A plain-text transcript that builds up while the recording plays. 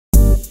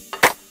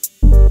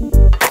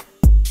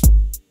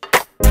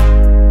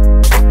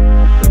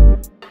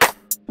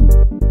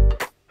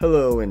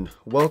Hello and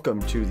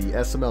welcome to the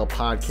SML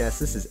podcast.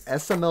 This is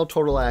SML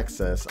Total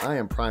Access. I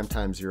am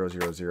Primetime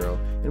 000,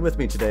 and with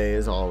me today,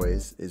 as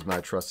always, is my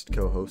trusted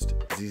co-host,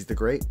 ZZ the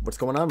Great. What's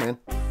going on, man?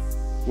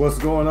 What's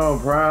going on,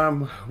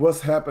 Prime?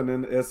 What's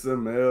happening?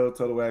 SML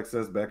Total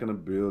Access back in the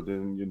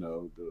building. You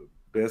know, the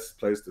best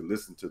place to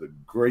listen to the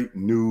great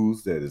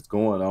news that is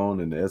going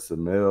on in the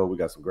SML. We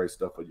got some great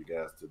stuff for you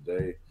guys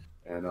today,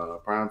 and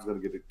Prime's going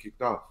to get it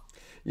kicked off.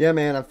 Yeah,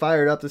 man, I'm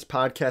fired up. This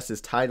podcast is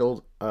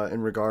titled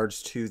in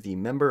regards to the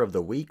Member of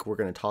the Week. We're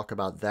going to talk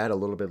about that a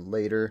little bit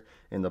later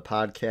in the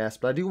podcast.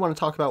 But I do want to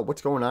talk about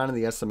what's going on in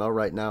the SML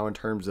right now in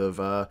terms of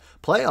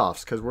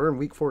playoffs, because we're in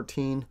Week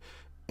 14.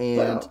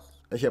 And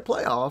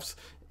playoffs.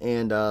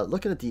 And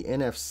looking at the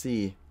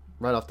NFC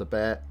right off the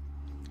bat,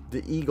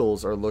 the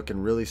Eagles are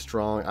looking really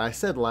strong. I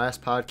said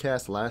last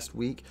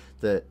week,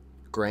 that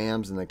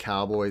Grams and the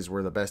Cowboys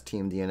were the best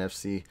team in the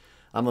NFC.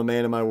 I'm a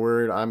man of my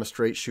word. I'm a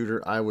straight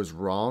shooter. I was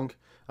wrong.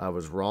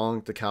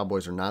 The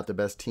Cowboys are not the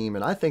best team,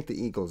 and I think the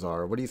Eagles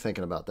are. What are you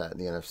thinking about that in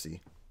the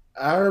NFC?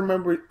 I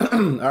remember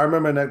in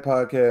that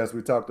podcast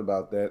we talked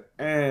about that,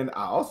 and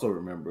I also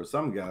remember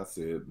some guy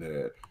said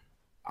that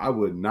I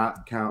would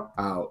not count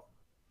out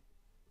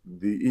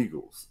the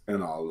Eagles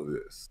in all of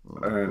this.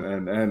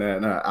 And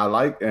I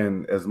like,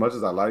 and as much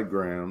as I like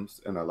Grams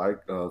and I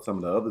like some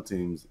of the other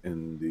teams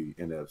in the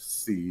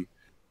NFC,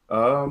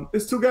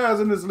 it's two guys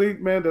in this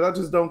league, man, that I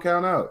just don't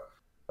count out.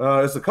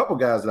 It's a couple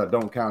guys that I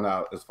don't count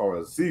out as far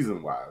as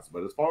season-wise,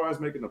 but as far as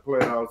making the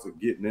playoffs and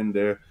getting in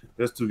there,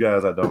 there's two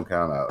guys I don't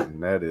count out,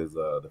 and that is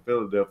the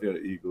Philadelphia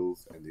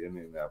Eagles and the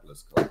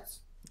Indianapolis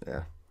Colts.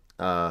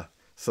 Yeah.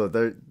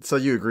 So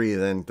you agree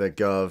then that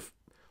Gov,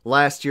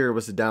 last year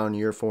was a down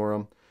year for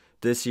him.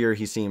 This year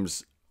he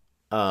seems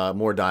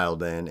more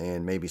dialed in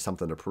and maybe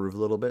something to prove a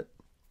little bit.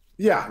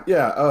 Yeah.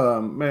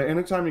 Man,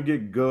 anytime you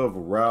get Gov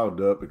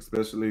riled up,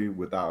 especially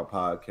with our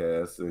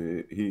podcast,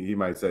 he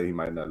might say he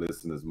might not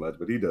listen as much,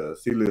 but he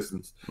does. He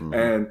listens. Mm-hmm.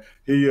 And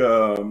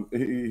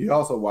he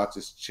also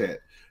watches chat,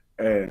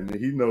 and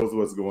he knows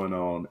what's going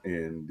on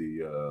in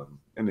the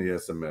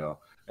SML.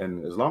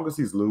 And as long as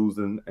he's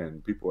losing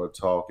and people are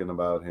talking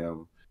about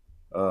him,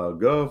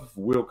 Gov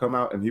will come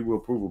out and he will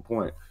prove a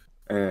point.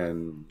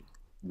 And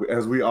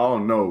as we all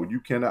know, you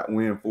cannot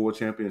win 4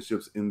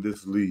 championships in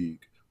this league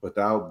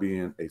without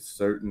being a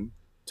certain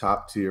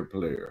top-tier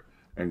player.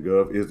 And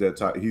Gov is that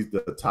top. He's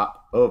the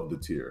top of the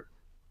tier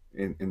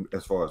in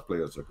as far as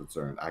players are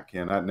concerned. I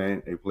cannot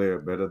name a player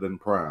better than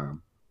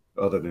Prime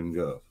other than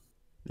Gov.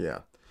 Yeah.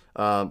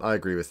 I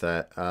agree with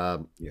that.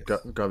 Yes.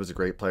 Gov is a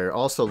great player.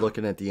 Also,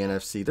 looking at the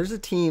NFC, there's a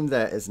team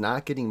that is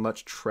not getting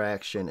much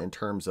traction in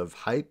terms of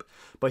hype,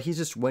 but he's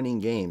just winning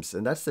games,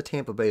 and that's the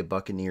Tampa Bay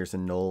Buccaneers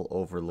and Noel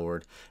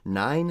Overlord.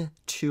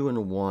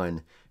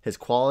 9-2-1. His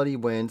quality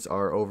wins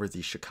are over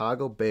the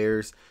Chicago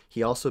Bears.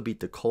 He also beat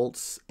the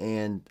Colts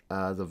and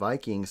the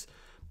Vikings,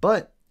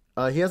 but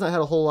he hasn't had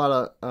a whole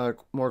lot of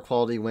more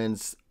quality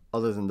wins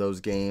other than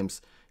those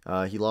games.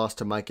 He lost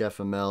to Mike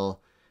FML,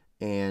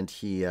 and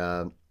he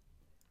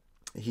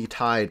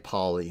tied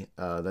Pauly.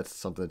 That's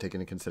something to take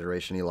into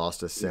consideration. He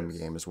lost a sim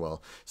game as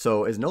well.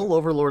 So is Noel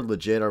Overlord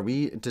legit? Are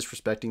we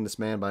disrespecting this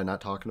man by not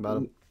talking about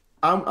him?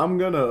 I'm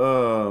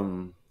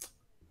gonna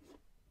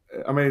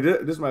I mean,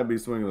 this might be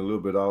swinging a little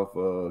bit off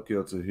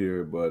kilter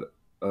here, but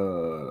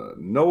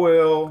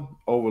Noel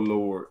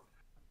Overlord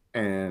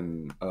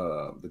and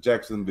the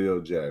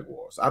Jacksonville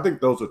Jaguars. I think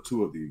those are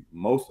two of the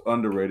most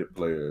underrated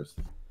players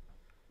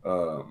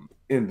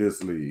in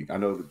this league. I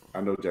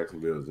know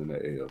Jacksonville is in the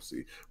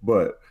AFC,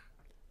 but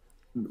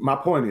my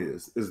point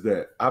is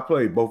that I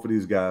played both of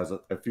these guys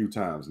a few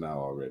times now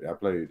already. I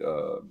played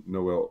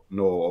Noel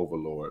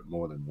Overlord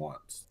more than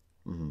once.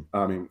 Mm-hmm.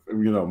 I mean,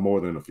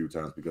 more than a few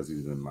times because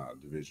he's in my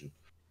division.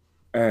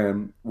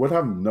 And what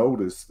I've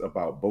noticed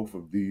about both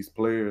of these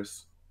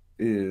players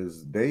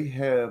is they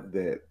have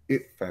that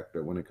it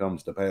factor when it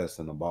comes to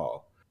passing the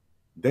ball.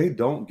 They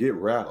don't get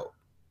rattled.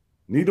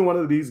 Neither one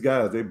of these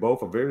guys, they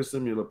both are very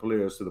similar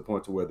players to the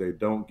point to where they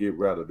don't get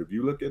rattled. If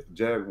you look at the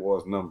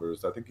Jaguars'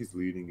 numbers, I think he's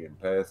leading in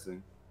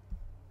passing,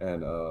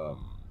 and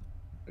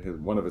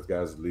one of his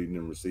guys is leading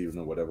in receiving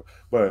or whatever.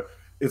 But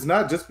it's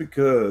not just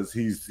because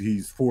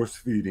he's force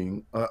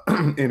feeding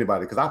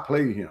anybody. Because I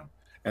play him,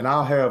 and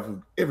I'll have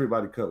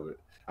everybody covered.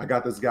 I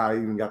got this guy,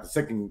 even got the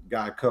second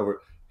guy covered.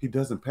 He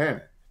doesn't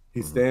panic.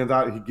 He stands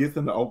out. He gets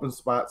in the open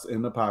spots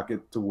in the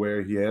pocket to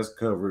where he has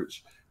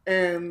coverage.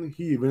 And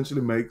he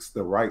eventually makes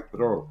the right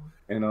throw.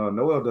 And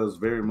Noel does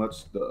very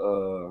much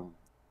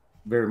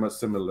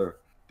similar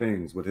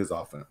things with his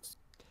offense.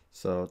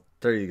 So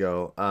there you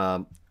go.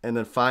 And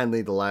then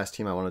finally, the last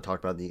team I want to talk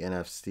about in the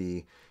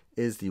NFC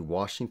is the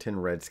Washington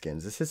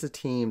Redskins. This is a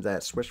team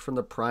that switched from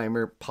the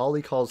primer.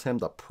 Pauly calls him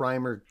the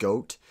primer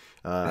GOAT.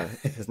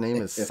 His name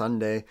is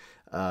Sunday.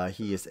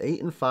 He is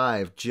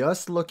 8-5,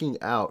 just looking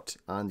out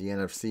on the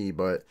NFC,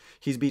 but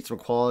he's beat some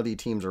quality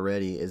teams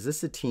already. Is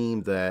this a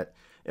team that,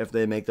 if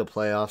they make the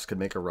playoffs, could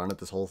make a run at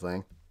this whole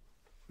thing?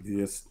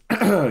 Yes,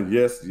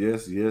 yes,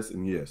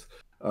 and yes.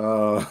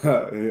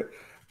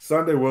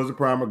 Sunday was a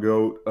primer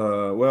GOAT.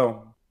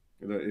 Well,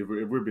 if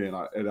we're being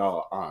at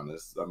all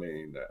honest, I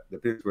mean, the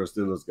Pittsburgh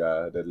Steelers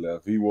guy that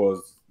left, he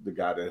was the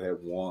guy that had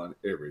won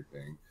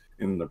everything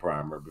in the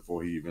primer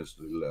before he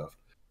eventually left.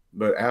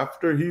 But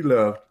after he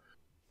left,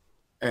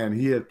 and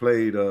he had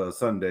played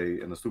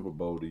Sunday in the Super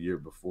Bowl the year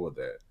before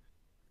that,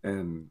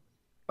 and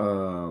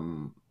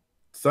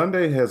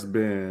Sunday has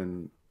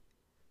been,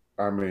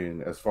 I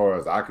mean, as far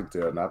as I can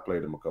tell, and I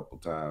played him a couple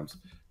times,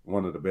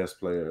 one of the best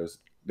players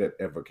that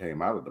ever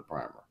came out of the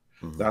primer.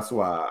 Mm-hmm. That's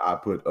why I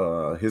put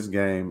his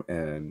game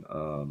and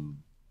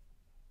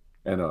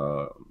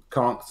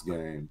Conk's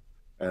game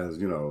as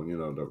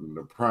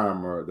the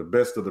primer, the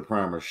best of the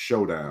primer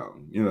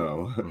showdown.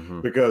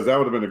 Mm-hmm. Because that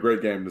would have been a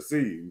great game to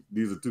see.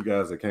 These are two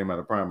guys that came out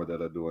of primer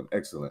that are doing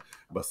excellent.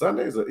 But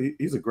Sunday's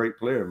he's a great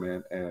player,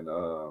 man, and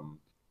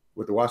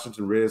with the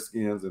Washington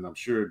Redskins, and I'm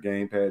sure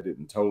Gamepad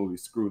didn't totally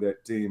screw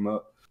that team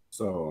up.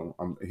 So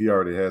he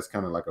already has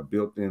kind of like a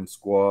built-in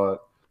squad.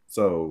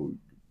 So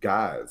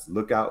guys,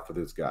 look out for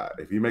this guy.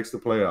 If he makes the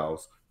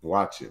playoffs,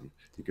 watch him.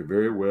 He could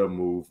very well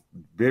move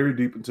very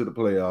deep into the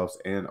playoffs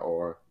and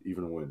or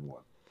even win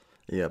one.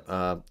 Yep.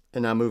 And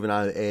now moving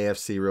on to the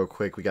AFC real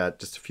quick, we got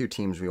just a few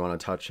teams we want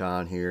to touch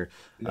on here.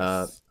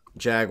 Yes.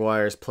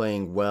 Jaguars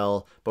playing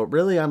well, but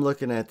really I'm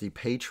looking at the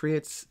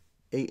Patriots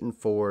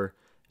 8-4,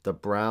 the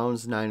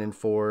Browns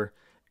 9-4,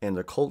 and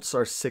the Colts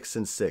are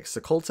 6-6. The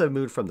Colts have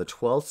moved from the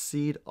 12th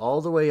seed all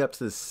the way up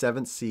to the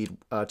 7th seed,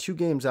 2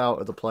 games out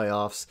of the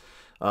playoffs.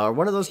 Are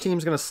one of those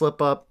teams going to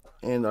slip up,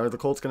 and are the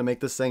Colts going to make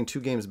this thing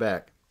 2 games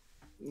back?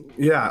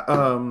 Yeah,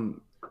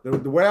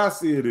 the way I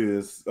see it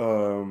is,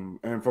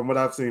 and from what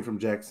I've seen from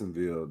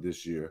Jacksonville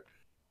this year,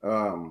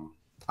 I'm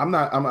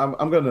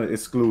going to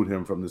exclude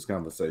him from this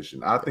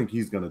conversation. I think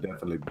he's going to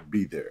definitely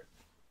be there,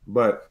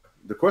 but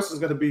the question is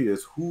going to be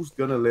is who's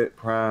going to let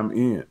Prime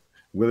in?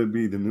 Will it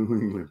be the New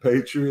England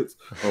Patriots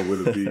or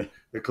will it be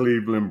the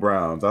Cleveland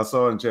Browns? I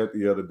saw in chat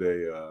the other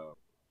day,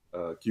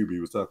 QB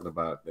was talking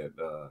about that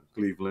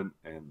Cleveland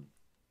and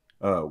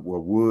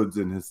Woods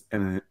and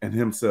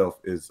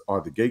himself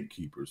are the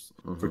gatekeepers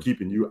for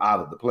keeping you out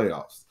of the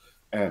playoffs.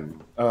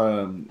 And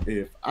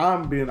if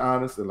I'm being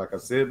honest, and like I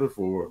said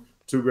before,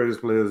 2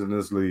 greatest players in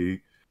this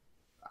league,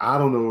 I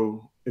don't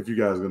know if you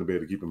guys are going to be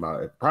able to keep him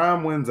out. If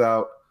Prime wins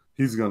out,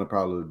 he's going to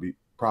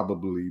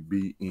probably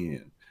be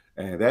in.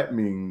 And that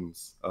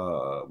means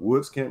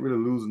Woods can't really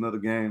lose another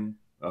game.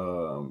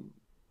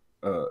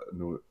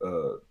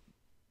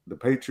 The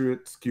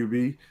Patriots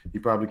QB, he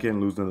probably can't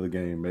lose another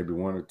game, maybe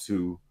 1 or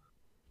 2.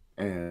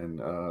 And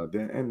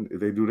if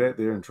they do that,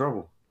 they're in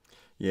trouble.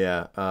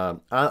 Yeah,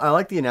 I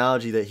like the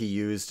analogy that he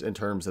used in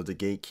terms of the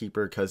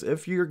gatekeeper, because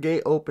if your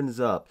gate opens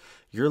up,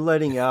 you're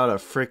letting out a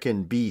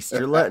freaking beast.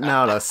 You're letting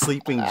out a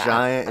sleeping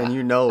giant, and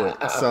you know it.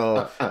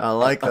 So I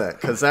like that,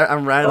 because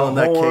I'm rattling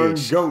that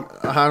cage.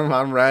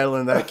 I'm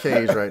rattling that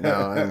cage right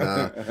now,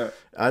 and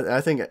I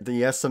think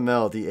the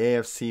SML, the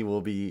AFC, will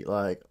be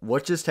like,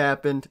 what just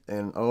happened?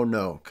 And oh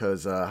no,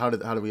 because how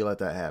did we let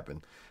that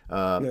happen?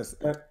 Yes,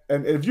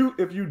 and if you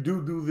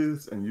do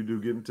this and you do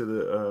get into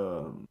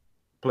the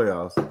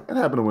playoffs and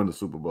happen to win the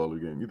Super Bowl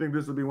again, you think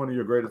this will be one of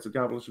your greatest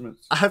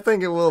accomplishments? I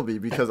think it will be,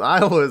 because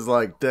I was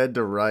like dead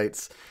to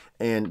rights,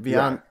 and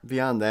beyond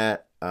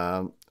that, I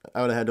would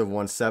have had to have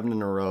won 7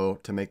 in a row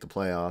to make the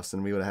playoffs,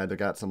 and we would have had to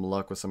got some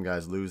luck with some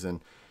guys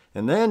losing,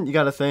 and then you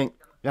got to think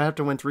you have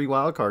to win 3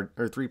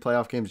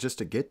 playoff games just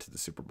to get to the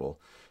Super Bowl.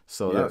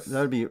 So yes,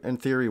 that'd be in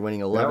theory winning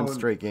 11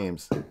 straight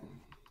games.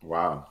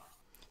 Wow.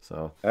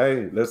 So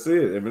hey, let's see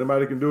it. If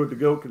anybody can do it, the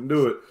GOAT can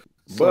do it.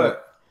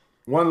 But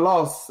one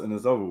loss and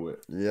it's over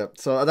with. Yep.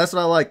 So that's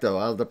what I like,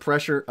 though. The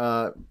pressure.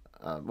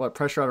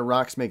 Pressure out of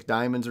rocks makes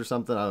diamonds or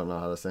something. I don't know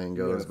how the saying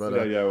goes, yes, but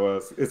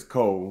well, it's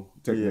coal,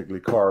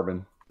 technically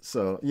carbon.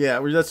 So yeah,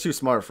 that's too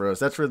smart for us.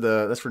 That's for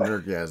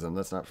nerdgasm.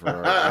 That's not for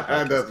our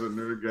that's for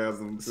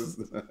nerdgasm.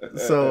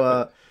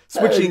 So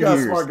switching you got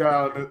gears. A smart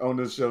guy on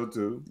this show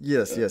too.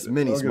 Yes,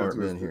 many smart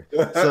men here.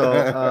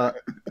 So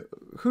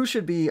who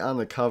should be on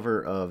the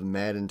cover of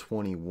Madden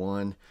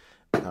 21?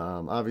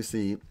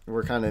 Obviously,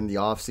 we're kind of in the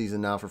off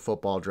season now for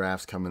football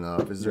drafts coming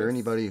up. Is there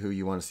anybody who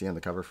you want to see on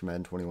the cover for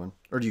Madden 21,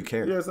 or do you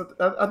care? Yes,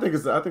 I think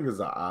it's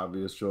an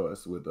obvious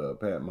choice with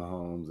Pat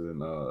Mahomes and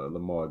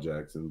Lamar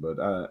Jackson. But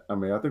I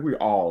mean, I think we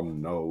all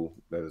know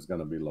that it's going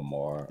to be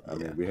Lamar. I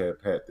mean, we had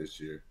Pat this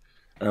year,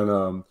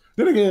 and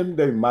then again,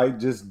 they might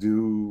just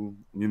do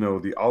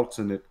the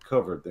alternate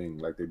cover thing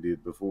like they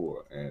did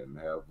before, and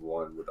have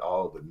one with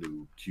all the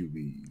new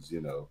QBs.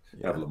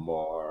 Have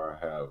Lamar,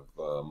 have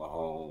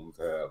Mahomes,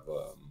 have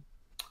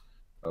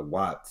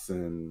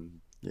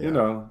Watson,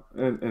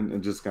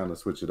 and just kind of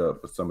switch it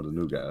up with some of the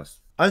new guys.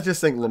 I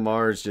just think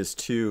Lamar is just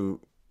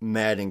too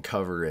Madden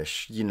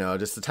cover-ish,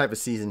 just the type of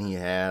season he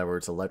had where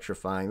it's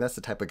electrifying. That's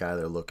the type of guy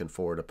they're looking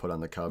for to put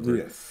on the cover.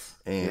 Yes.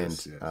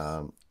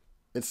 And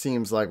it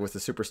seems like with the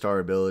superstar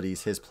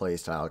abilities, his play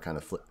style kind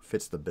of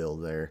fits the bill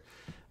there.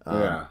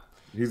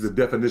 He's the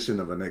definition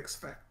of an X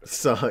factor.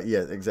 So,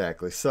 yeah,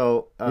 exactly.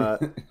 So,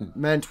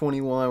 Madden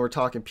 21, we're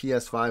talking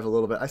PS5 a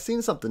little bit. I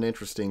seen something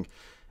interesting.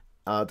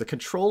 The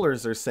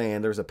controllers are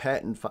saying there's a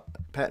patent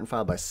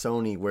filed by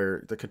Sony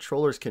where the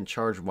controllers can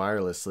charge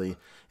wirelessly,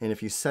 and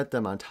if you set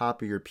them on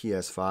top of your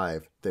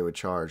PS5, they would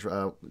charge.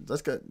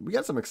 We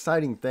got some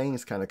exciting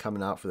things kind of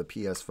coming out for the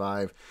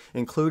PS5,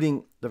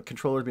 including the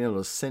controllers being able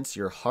to sense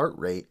your heart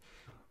rate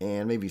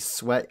and maybe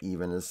sweat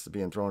even is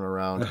being thrown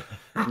around.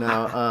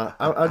 Now,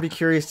 I'd be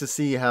curious to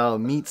see how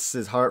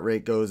Meats' heart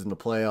rate goes in the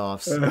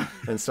playoffs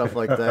and stuff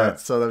like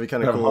that. So that'd be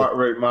kind of Have cool. heart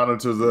rate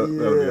monitors up.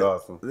 That'd be Yeah,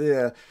 awesome.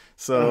 yeah.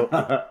 So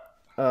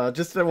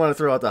just I want to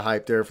throw out the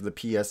hype there for the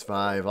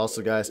PS5.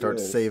 Also, guys, start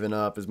Yes. saving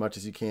up as much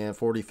as you can.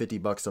 40,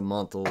 $50 a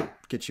month will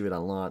get you it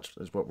on launch,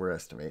 is what we're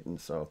estimating.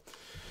 So,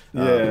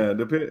 Yeah,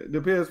 the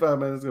PS5,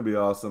 man, it's gonna be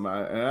awesome.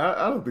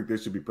 I don't think they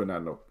should be putting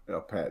out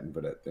a patent for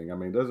that thing. I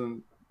mean,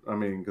 doesn't I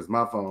mean, because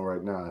my phone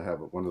right now, I have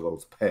one of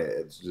those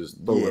pads.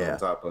 Just throw it on yeah.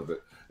 top of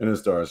it, and it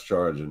starts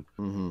charging.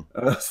 hmm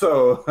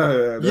So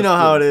You that's know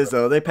how still it is, the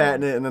though. They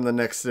patent phone. it, and then the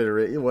next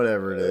iteration,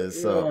 whatever it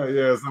is. So,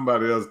 Yeah,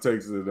 somebody else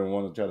takes it and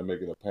want to try to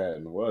make it a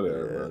patent, yeah.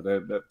 whatever.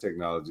 That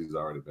technology's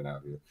already been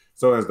out here.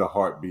 So has the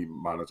heartbeat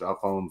monitor. Our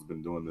phone's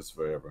been doing this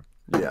forever.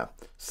 Yeah.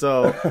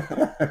 So,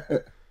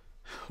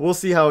 we'll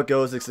see how it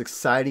goes. It's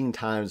exciting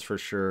times for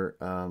sure.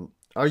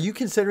 Are you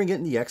considering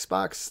getting the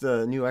Xbox,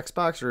 the new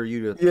Xbox, or are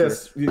you?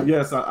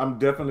 Yes, I'm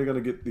definitely gonna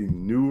get the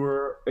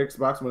newer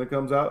Xbox when it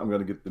comes out. I'm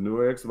gonna get the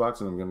newer Xbox,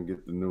 and I'm gonna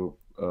get the new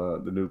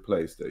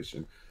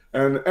PlayStation.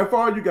 And for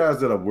all you guys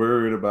that are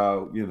worried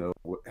about,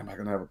 am I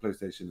gonna have a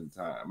PlayStation in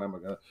time? Am I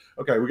gonna?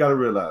 Okay, we got to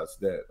realize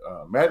that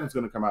Madden's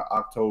gonna come out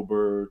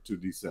October to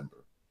December.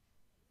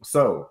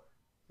 So,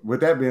 with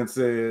that being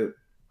said,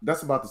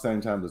 that's about the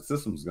same time the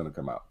system's going to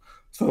come out.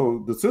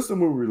 So, the system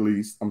will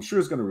release, I'm sure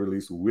it's going to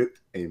release with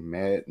a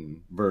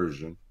Madden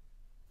version.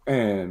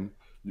 And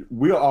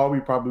we'll all be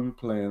probably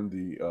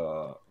playing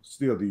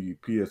still the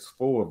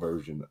PS4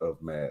 version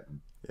of Madden.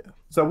 Yeah.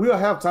 So, we'll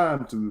have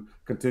time to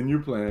continue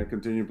playing,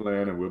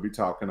 and we'll be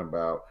talking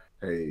about,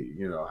 hey,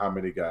 how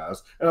many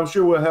guys. And I'm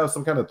sure we'll have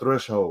some kind of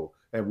threshold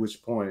at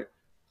which point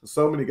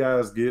so many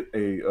guys get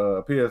a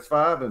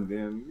PS5, and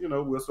then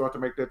we'll start to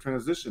make that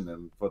transition.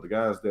 And for the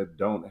guys that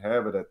don't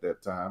have it at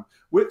that time,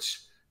 which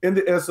in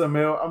the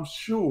SML, I'm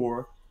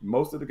sure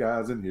most of the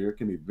guys in here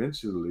can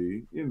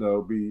eventually,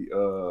 be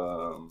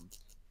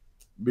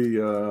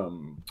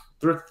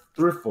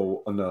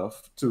thriftful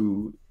enough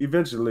to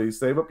eventually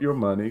save up your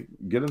money,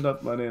 get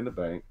enough money in the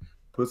bank,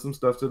 put some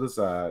stuff to the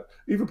side,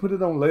 even put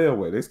it on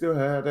layaway. They still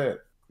have that.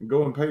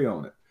 Go and pay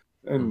on it.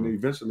 And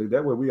eventually,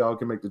 that way, we all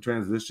can make the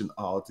transition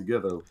all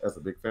together as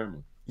a big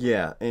family.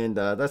 Yeah, and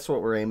that's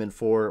what we're aiming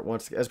for.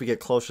 Once as we get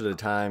closer to the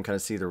time, kind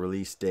of see the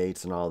release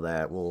dates and all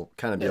that, we'll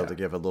kind of be able to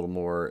give a little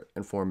more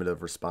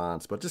informative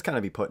response. But just kind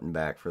of be putting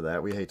back for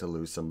that. We hate to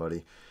lose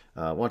somebody.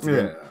 Once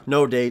again,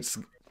 no dates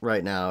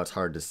right now. It's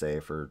hard to say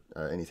for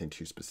anything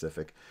too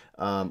specific.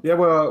 Well.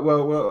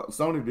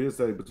 Sony did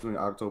say between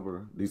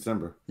October,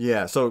 December.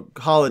 Yeah, so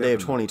holiday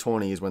of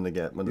 2020 is when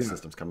the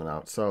system's coming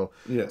out. So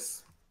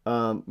yes.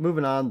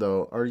 Moving on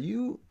though, are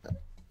you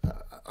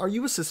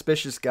a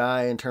suspicious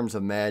guy in terms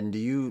of Madden? Do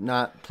you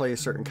not play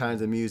certain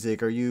kinds of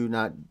music? Are you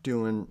not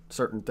doing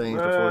certain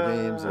things before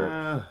games?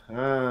 Or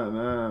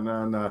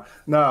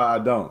No, I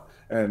don't,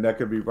 and that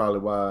could be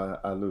probably why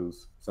I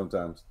lose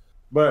sometimes.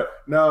 But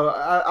no,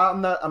 I'm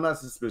not. I'm not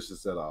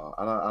suspicious at all.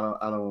 I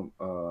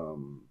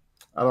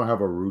don't have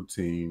a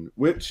routine.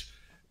 Which,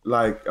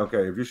 like,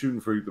 okay, if you're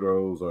shooting free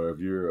throws or if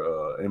you're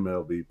a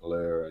MLB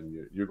player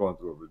and you're going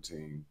through a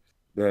routine,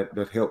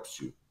 that helps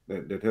you.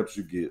 That helps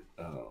you get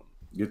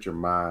your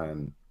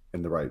mind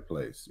in the right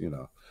place.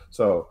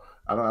 So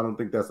I don't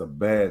think that's a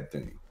bad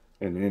thing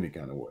in any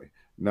kind of way.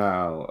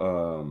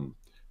 Now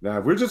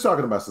if we're just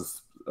talking about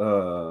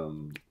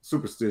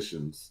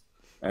superstitions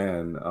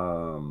and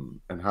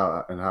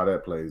how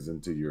that plays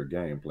into your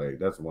gameplay,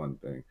 that's one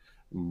thing.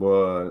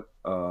 But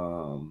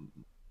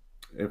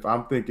if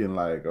I'm thinking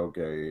like,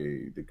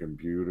 okay, the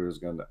computer's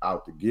gonna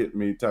out to get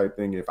me type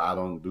thing, if I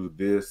don't do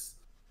this,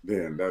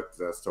 then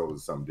that's totally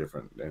something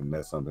different, and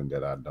that's something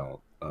that I don't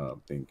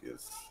think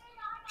is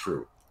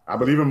true. I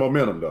believe in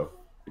momentum though,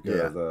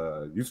 because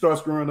you start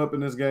screwing up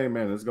in this game,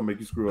 man, it's gonna make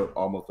you screw up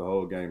almost the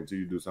whole game until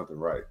you do something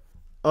right.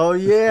 Oh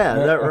yeah,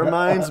 that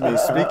reminds me.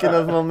 Speaking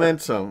of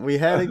momentum, we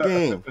had a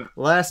game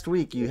last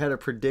week. You had a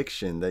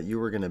prediction that you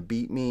were going to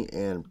beat me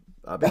and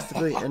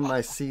basically end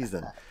my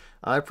season.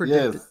 I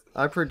predicted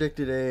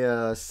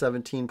a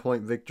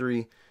 17-point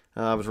victory.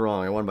 I was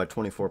wrong. I won by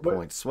 24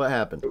 points. What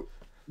happened?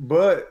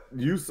 But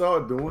you saw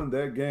during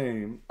that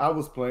game, I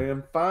was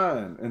playing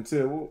fine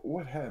until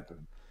what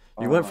happened?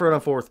 You went for it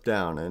on fourth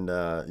down, and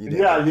you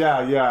didn't.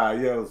 Yeah.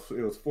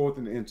 It was fourth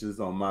and inches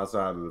on my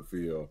side of the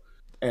field,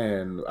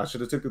 and I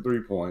should have took the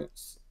 3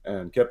 points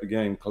and kept the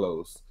game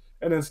close.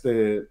 And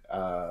instead,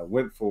 I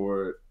went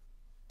for it,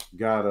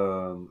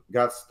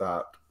 got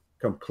stopped,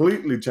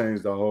 completely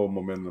changed the whole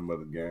momentum of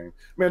the game.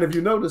 Man, if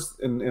you notice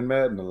in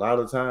Madden, a lot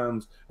of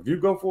times, if you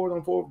go for it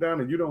on fourth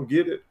down and you don't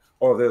get it,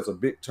 or there's a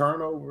big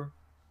turnover,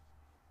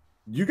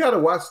 you got to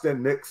watch that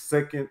next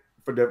second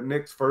for the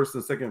next first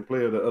and second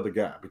play of the other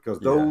guy, because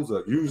those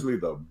are usually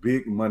the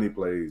big money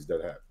plays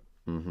that happen.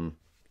 Mm-hmm.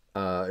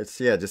 It's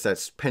just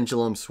that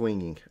pendulum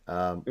swinging.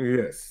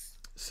 Yes.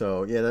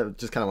 So yeah, that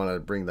just kind of want to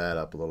bring that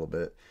up a little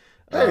bit.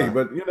 Hey,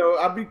 but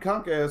I beat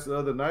Comcast the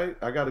other night.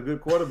 I got a good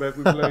quarterback.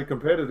 We played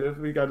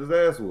competitive. He got his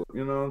ass whooped.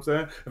 You know what I'm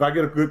saying? If I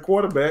get a good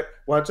quarterback,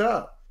 watch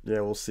out. Yeah,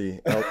 we'll see.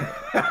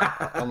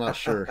 I'm not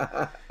sure.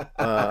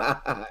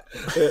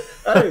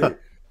 Hey,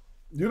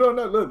 you don't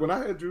know. Look, when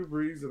I had Drew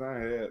Brees and I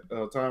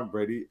had Tom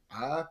Brady,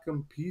 I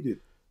competed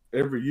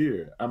every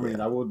year. I mean,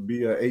 Yeah. I would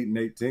be a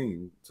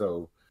 8-18.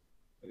 So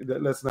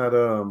let's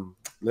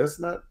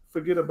not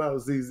forget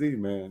about ZZ,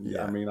 man.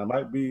 Yeah. I mean, I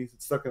might be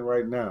sucking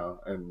right now,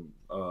 and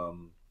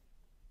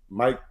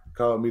Mike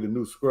called me the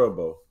new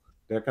Scrubbo.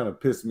 That kind of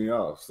pissed me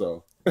off.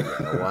 So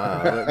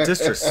Wow, the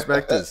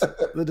disrespect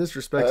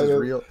is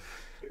real.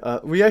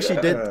 We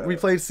actually did. We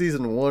played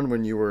season 1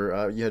 when you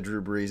had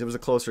Drew Brees. It was a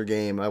closer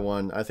game. I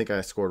won. I think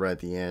I scored right at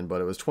the end,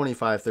 but it was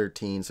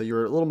 25-13. So you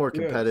were a little more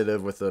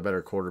competitive with a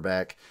better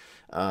quarterback.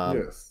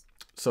 Yes.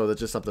 So that's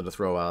just something to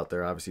throw out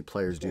there. Obviously,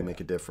 players do make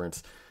a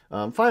difference.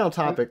 Final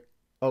topic.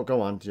 Oh,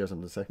 go on. Do you have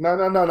something to say? No.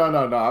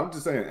 I'm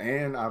just saying,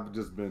 and I've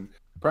just been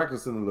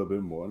practicing a little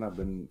bit more, and I've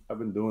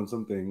been doing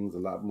some things a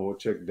lot more,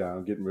 check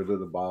down, getting rid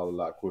of the ball a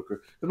lot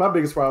quicker. Because my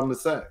biggest problem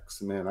is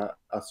sacks, man.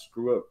 I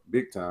screw up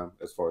big time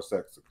as far as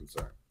sacks are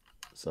concerned.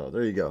 So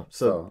there you go.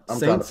 So I'm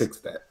trying to fix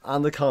that.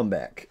 On the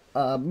comeback.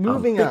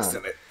 Moving on.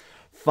 It.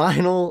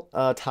 Final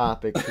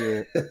topic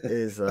here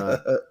is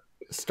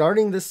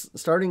starting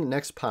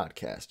next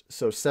podcast.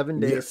 So 7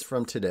 days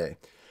from today,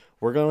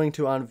 we're going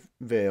to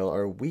unveil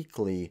our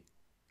weekly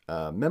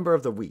member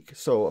of the week.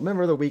 So a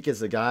member of the week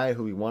is a guy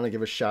who we want to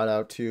give a shout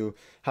out to.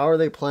 How are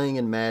they playing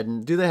in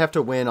Madden? Do they have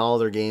to win all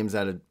their games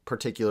at a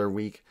particular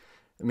week?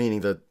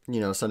 Meaning the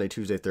Sunday,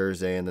 Tuesday,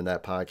 Thursday, and then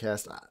that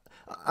podcast.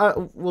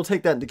 We'll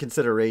take that into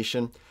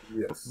consideration.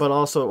 Yes. But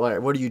also,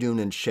 like, what are you doing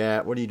in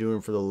chat? What are you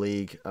doing for the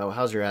league?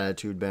 How's your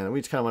attitude been?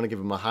 We just kind of want to give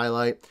them a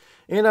highlight.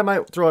 And I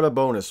might throw out a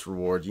bonus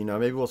reward.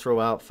 Maybe we'll throw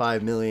out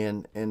 $5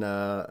 million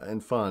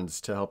in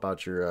funds to help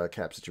out your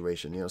cap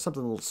situation.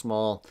 Something a little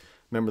small.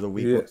 Member of the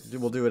week. Yes.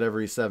 We'll do it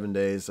every 7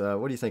 days.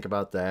 What do you think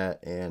about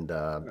that? And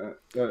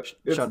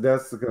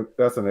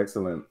that's an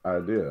excellent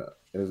idea.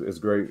 It's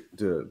great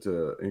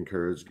to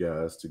encourage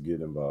guys to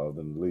get involved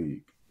in the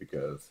league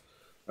because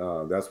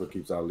that's what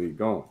keeps our league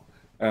going.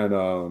 And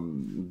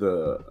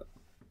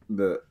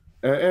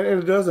and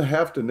it doesn't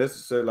have to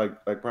necessarily,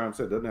 like Prime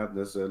said, it doesn't have to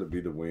necessarily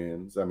be the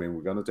wins. I mean,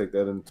 we're going to take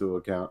that into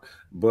account,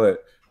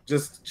 but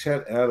just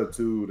chat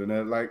attitude and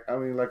that, like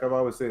I've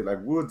always said, like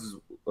Woods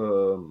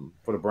for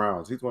the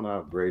Browns, he's one of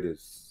our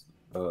greatest,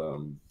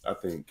 I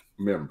think,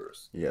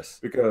 members. Yes,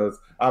 because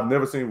I've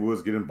never seen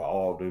Woods get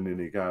involved in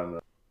any kind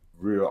of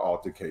real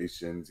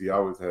altercations. He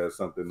always has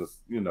something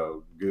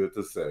to, good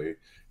to say.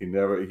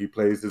 He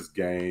plays his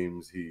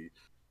games. He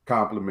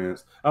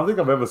compliments. I don't think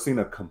I've ever seen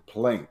a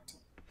complaint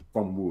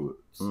from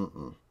Woods,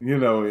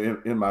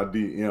 in my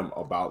DM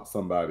about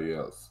somebody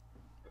else,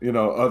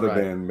 other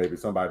than maybe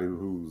somebody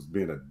who's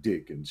being a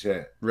dick in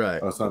chat,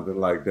 or something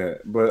like that.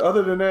 But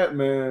other than that,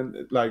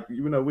 man, like,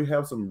 we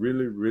have some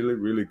really, really,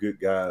 really good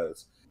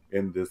guys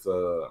in this,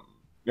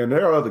 and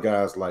there are other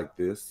guys like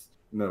this.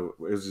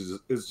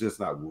 It's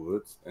just not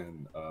Woods,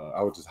 and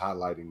I was just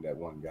highlighting that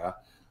one guy,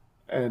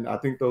 and I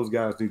think those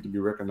guys need to be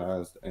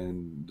recognized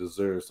and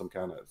deserve some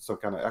kind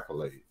of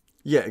accolade.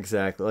 Yeah,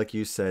 exactly. Like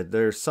you said,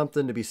 there's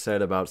something to be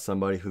said about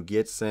somebody who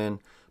gets in,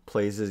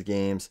 plays his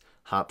games,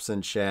 hops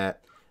in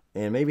chat,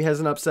 and maybe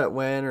has an upset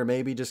win, or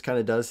maybe just kind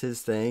of does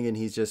his thing, and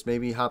he's just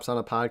maybe hops on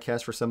a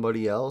podcast for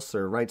somebody else,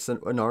 or writes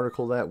an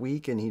article that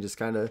week, and he just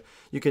kind of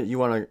you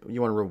want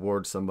to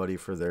reward somebody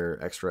for their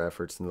extra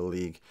efforts in the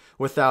league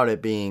without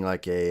it being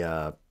like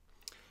a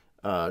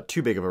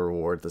too big of a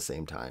reward at the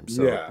same time.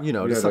 So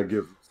that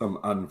gives some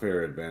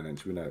unfair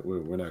advantage. We're not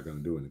going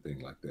to do anything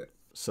like that.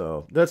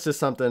 So that's just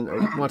something,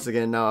 once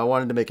again, now I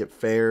wanted to make it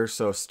fair.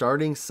 So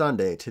starting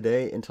Sunday,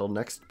 today until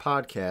next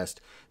podcast,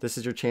 this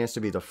is your chance to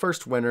be the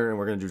first winner, and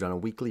we're going to do it on a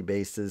weekly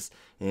basis,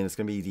 and it's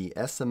going to be the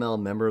SML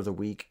Member of the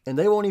Week. And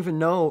they won't even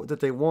know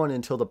that they won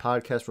until the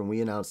podcast when we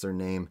announce their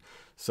name.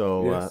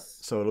 So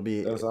so it'll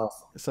be awesome.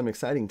 Some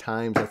exciting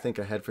times, I think,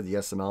 ahead for the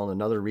SML, and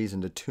another reason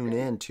to tune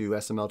in to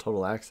SML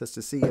Total Access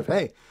to see if,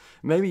 hey,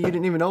 maybe you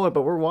didn't even know it,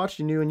 but we're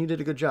watching you and you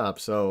did a good job.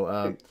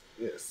 So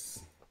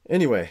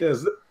anyway.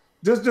 Yes.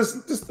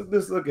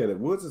 Just look at it.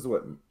 Woods is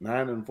what,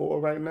 9-4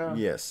 right now?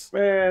 Yes.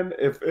 Man,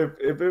 if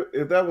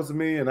that was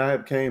me and I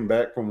had came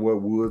back from where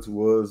Woods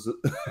was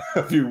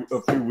a few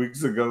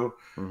weeks ago,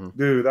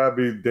 dude, I'd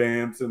be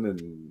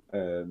dancing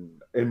and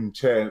in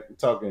chat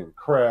talking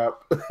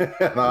crap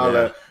and all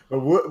that.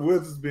 But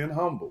Woods is being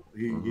humble.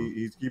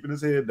 He's keeping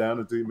his head down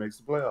until he makes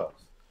the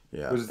playoffs.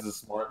 Yeah, which is a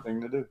smart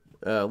thing to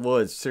do.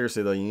 Woods,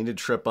 seriously though, you need to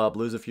trip up,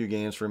 lose a few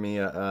games for me.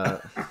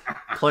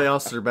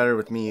 Playoffs are better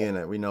with me in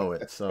it. We know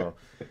it. So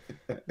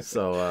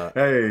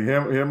hey,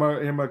 him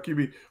my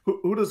QB.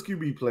 Who does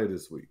QB play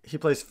this week? He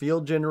plays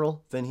Field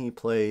General, then he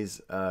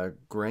plays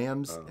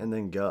Grams, and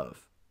then Gov.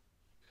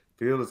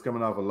 Field is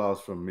coming off a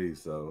loss from me,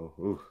 so.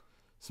 Oof.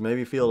 So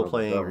maybe Field will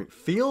play angry.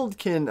 Field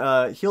can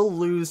he'll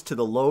lose to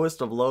the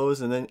lowest of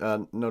lows, and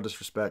then no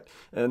disrespect,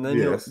 and then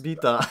he'll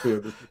beat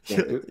the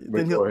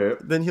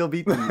then he'll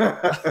beat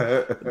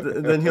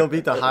the then he'll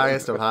beat the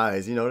highest of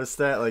highs. You notice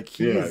that? Like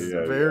he's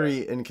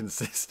very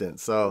inconsistent.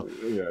 So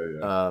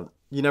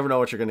you never know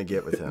what you're gonna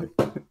get with him.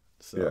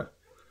 So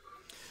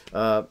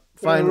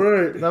fine.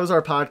 Right. That was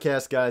our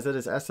podcast, guys. That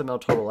is SML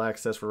Total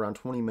Access. We're around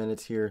 20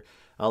 minutes here.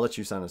 I'll let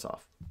you sign us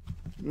off.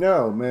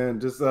 No, man.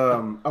 Just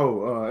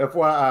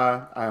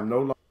FYI, I am no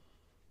longer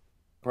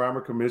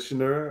Primer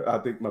commissioner. I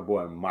think my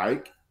boy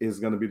Mike is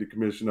going to be the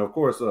commissioner. Of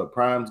course,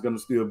 Prime's going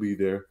to still be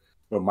there,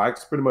 but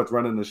Mike's pretty much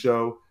running the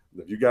show.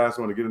 If you guys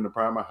want to get into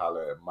Primer,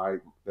 holler at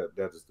Mike.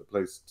 That is the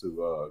place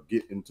to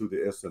get into the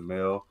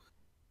SML.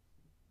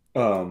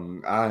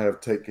 I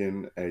have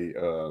taken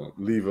a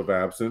leave of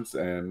absence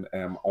and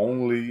am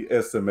only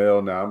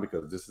SML now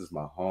because this is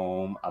my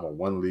home. I'm a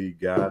one league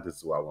guy. This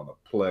is where I want to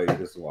play.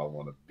 This is where I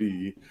want to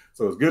be.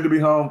 So it's good to be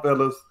home,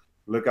 fellas.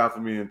 Look out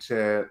for me in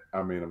chat.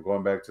 I mean, I'm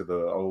going back to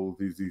the old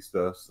ZZ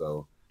stuff.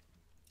 So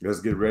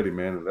let's get ready,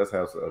 man. And let's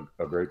have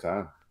a great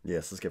time.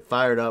 Yes, let's get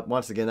fired up.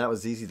 Once again, that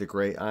was ZZ the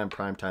Great. I'm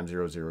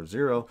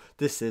Primetime000.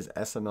 This is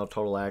SML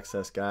Total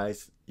Access,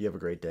 guys. You have a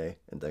great day,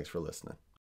 and thanks for listening.